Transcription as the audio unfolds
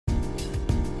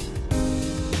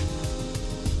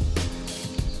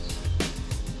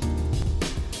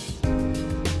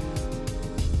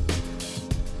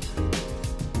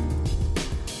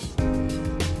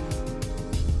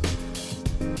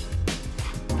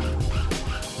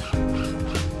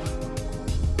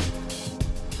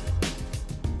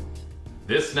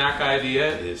This snack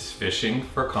idea is fishing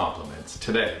for compliments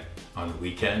today on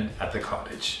Weekend at the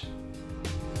Cottage.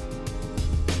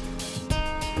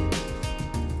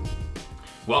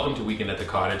 Welcome to Weekend at the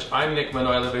Cottage. I'm Nick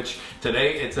Manojlovic.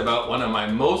 Today it's about one of my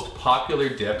most popular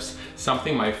dips,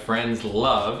 something my friends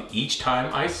love each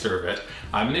time I serve it.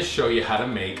 I'm going to show you how to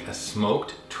make a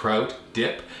smoked trout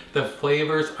dip. The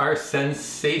flavors are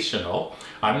sensational.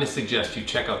 I'm going to suggest you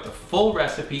check out the full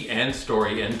recipe and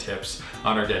story and tips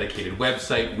on our dedicated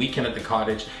website, Weekend at the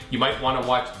Cottage. You might want to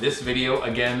watch this video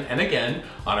again and again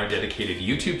on our dedicated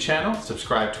YouTube channel.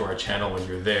 Subscribe to our channel when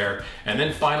you're there. And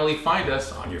then finally find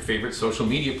us on your favorite social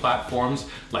media platforms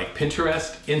like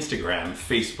Pinterest, Instagram,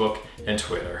 Facebook, and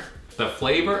Twitter. The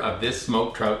flavor of this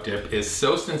smoked trout dip is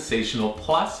so sensational,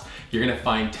 plus you're going to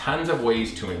find tons of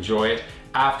ways to enjoy it.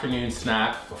 Afternoon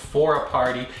snack, before a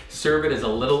party, serve it as a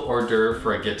little hors d'oeuvre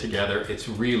for a get-together. It's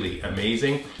really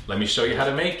amazing. Let me show you how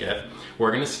to make it.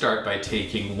 We're gonna start by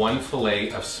taking one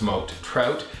fillet of smoked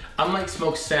trout. Unlike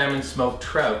smoked salmon, smoked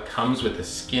trout comes with the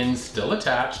skin still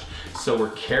attached, so we're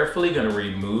carefully gonna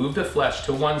remove the flesh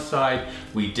to one side.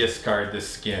 We discard the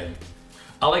skin.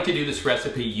 I like to do this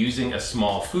recipe using a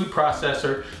small food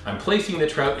processor. I'm placing the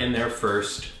trout in there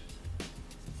first.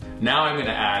 Now I'm gonna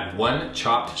add one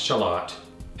chopped shallot.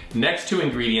 Next two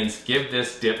ingredients give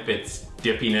this dip its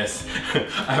dippiness.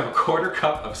 I have a quarter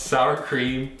cup of sour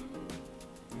cream,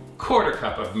 quarter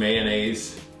cup of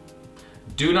mayonnaise.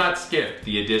 Do not skip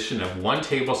the addition of 1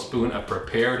 tablespoon of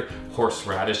prepared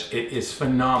horseradish. It is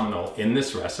phenomenal in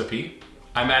this recipe.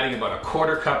 I'm adding about a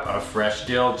quarter cup of fresh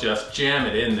dill, just jam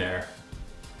it in there.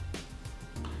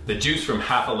 The juice from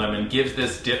half a lemon gives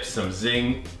this dip some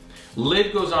zing.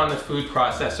 Lid goes on the food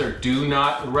processor. Do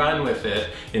not run with it.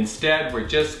 Instead, we're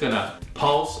just gonna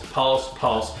pulse, pulse,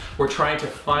 pulse. We're trying to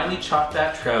finely chop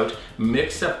that trout,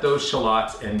 mix up those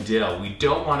shallots and dill. We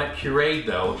don't want it pureed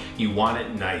though. You want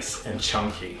it nice and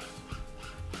chunky.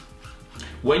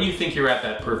 When you think you're at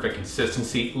that perfect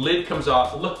consistency, lid comes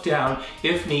off, look down.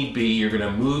 If need be, you're gonna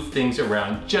move things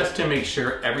around just to make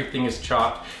sure everything is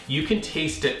chopped. You can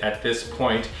taste it at this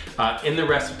point. In the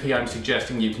recipe, I'm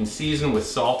suggesting you can season with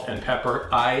salt and pepper.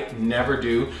 I never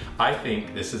do. I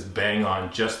think this is bang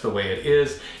on just the way it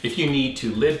is. If you need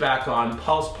to, lid back on,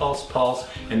 pulse, pulse, pulse,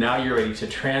 and now you're ready to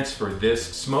transfer this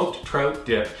smoked trout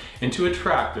dip into an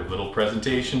attractive little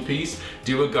presentation piece.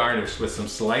 Do a garnish with some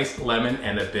sliced lemon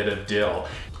and a bit of dill.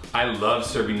 I love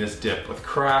serving this dip with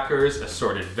crackers,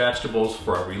 assorted vegetables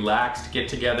for a relaxed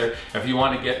get-together. If you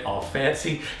want to get all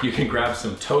fancy, you can grab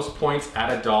some toast points,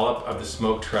 add a dollop of the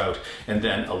smoked trout, and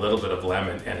then a little bit of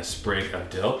lemon and a sprig of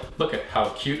dill. Look at how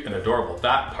cute and adorable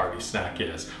that party snack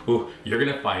is. Ooh, you're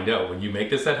gonna find out when you make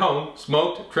this at home.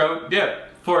 Smoked trout dip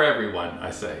for everyone,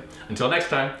 I say. Until next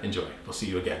time, enjoy. We'll see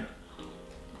you again.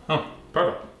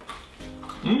 Perfect.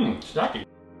 Snacky.